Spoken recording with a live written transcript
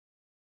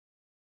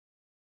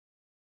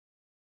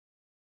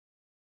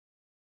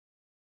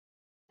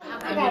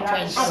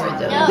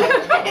No.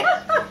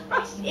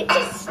 It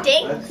just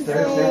stinks. It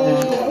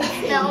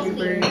smells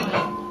weird.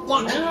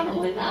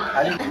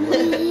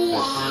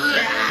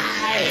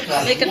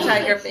 Make a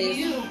tiger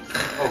face.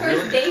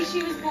 First day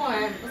she was born,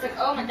 I was like,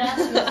 oh my gosh,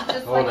 she was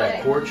just Oh, like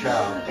that poor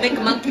child. Make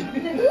a monkey.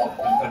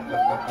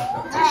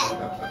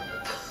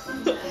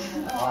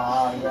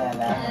 Oh, yeah,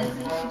 that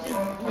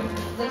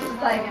looks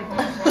like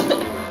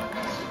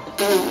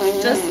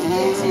Just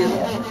hates you.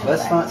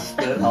 Let's not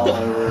spit all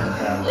over the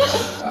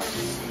camera.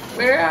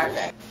 Where are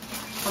they?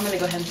 I'm gonna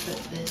go ahead and put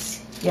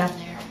this Yeah. in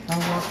there. Oh,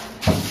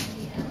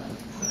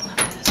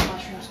 Let this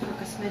mushrooms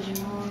cook a smidgen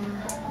more.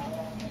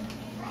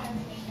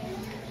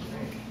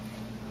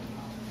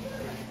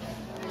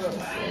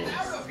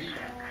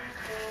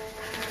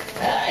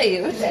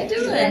 Hey, what's that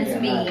doing?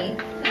 that's me.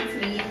 That's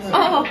me.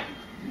 Oh,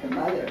 the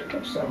mother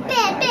looks so much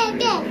like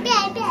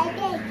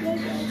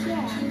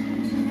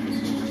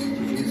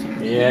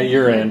Yeah,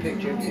 you're in.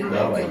 picture of you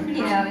that way.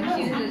 Yeah, when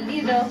she was a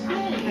little.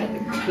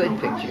 Good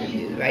picture of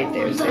you right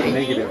there. See?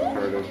 Negative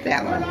part of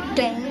That one.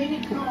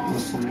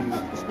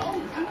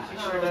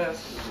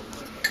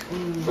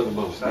 for the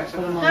most.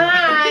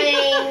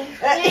 Hi.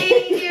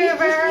 Hey,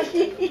 Gerber.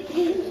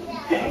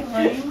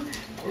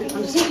 I'm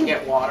just gonna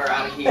get water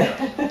out of here.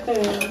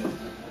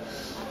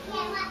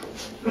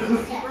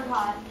 Super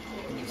hot.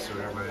 That's what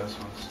everybody else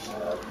wants.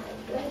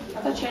 I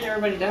thought you had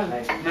everybody done.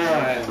 No,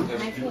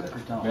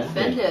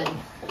 Ben did.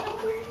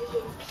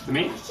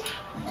 Me?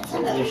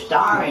 Another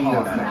star in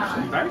your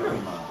face. Very good.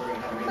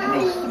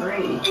 Makes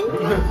three.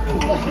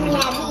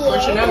 Of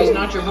course, you know he's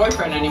not your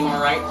boyfriend anymore,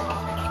 right?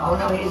 Oh,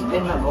 no, he's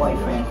been my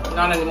boyfriend.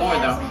 Not anymore,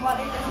 though.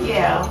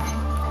 Yeah.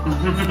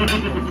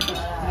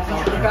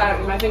 I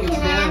think it's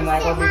been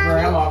like a big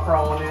grandma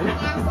crawling in.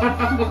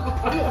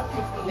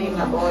 Leave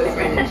my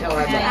boyfriend until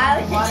I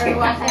get Water,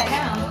 wash that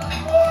down.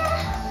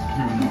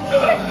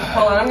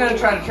 Hold on, I'm going to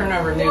try to turn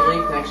over a new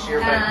leaf next year,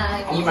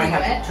 but you might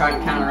have to try to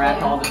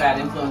counteract all the bad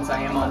influence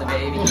I am on the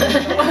baby.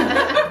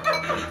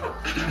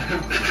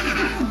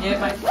 Yeah,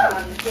 my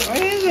son.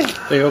 What is it?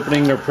 They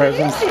opening their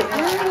presents? Yeah.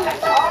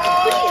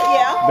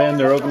 Ben,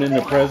 they're opening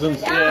their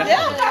presents? Yeah.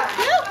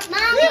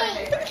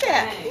 Mommy. Look at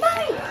that.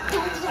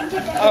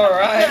 All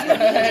right.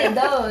 Did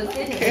those,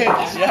 didn't Good you?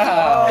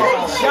 job.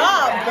 Good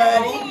job,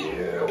 buddy.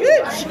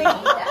 Good job.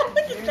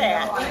 Look at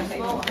that.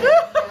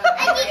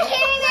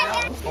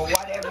 Well,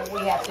 whatever we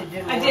have to do.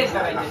 I did,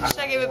 but I did. Should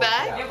I give it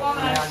back?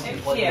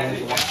 Yeah.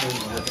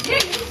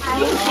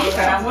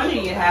 Yeah, I wanted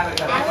you to have it,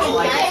 but I don't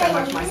like it so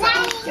much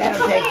myself.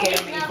 That'll take care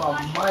of me for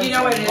months. You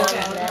know what it is,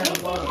 and Ben? months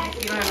and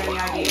months. You don't have any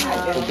idea. I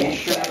just can't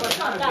shut Well, it's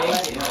not a big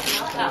deal.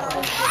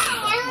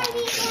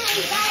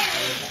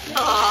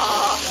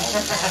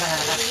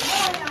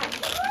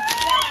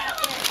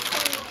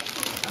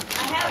 I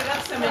had it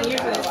up so many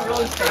years, but it's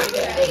really starting to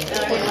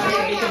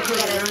be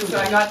completely, so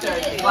I got the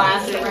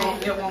glass, it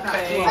won't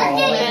fade.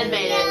 Ben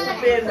made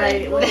it. Ben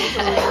made it.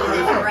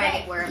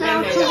 Right.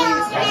 Ben made it.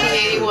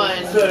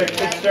 1981. The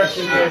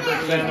construction paper,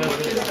 Ben.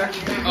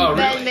 Oh,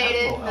 Ben made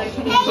it.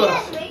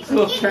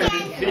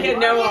 He had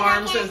no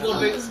arms, so his little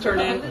boots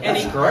turned in. And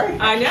he, great.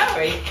 I know,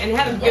 and it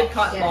had a good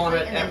cotton ball on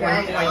it at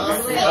one point.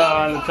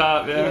 On the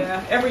top, yeah.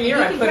 Yeah, every year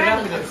I put it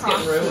up and it's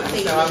getting ruined,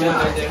 so I'm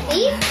gonna do.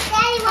 Please,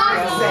 Daddy,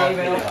 I'll Mommy. save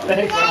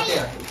it.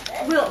 Thanks.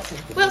 Wilson.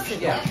 Wilson.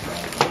 Yeah.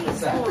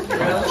 So,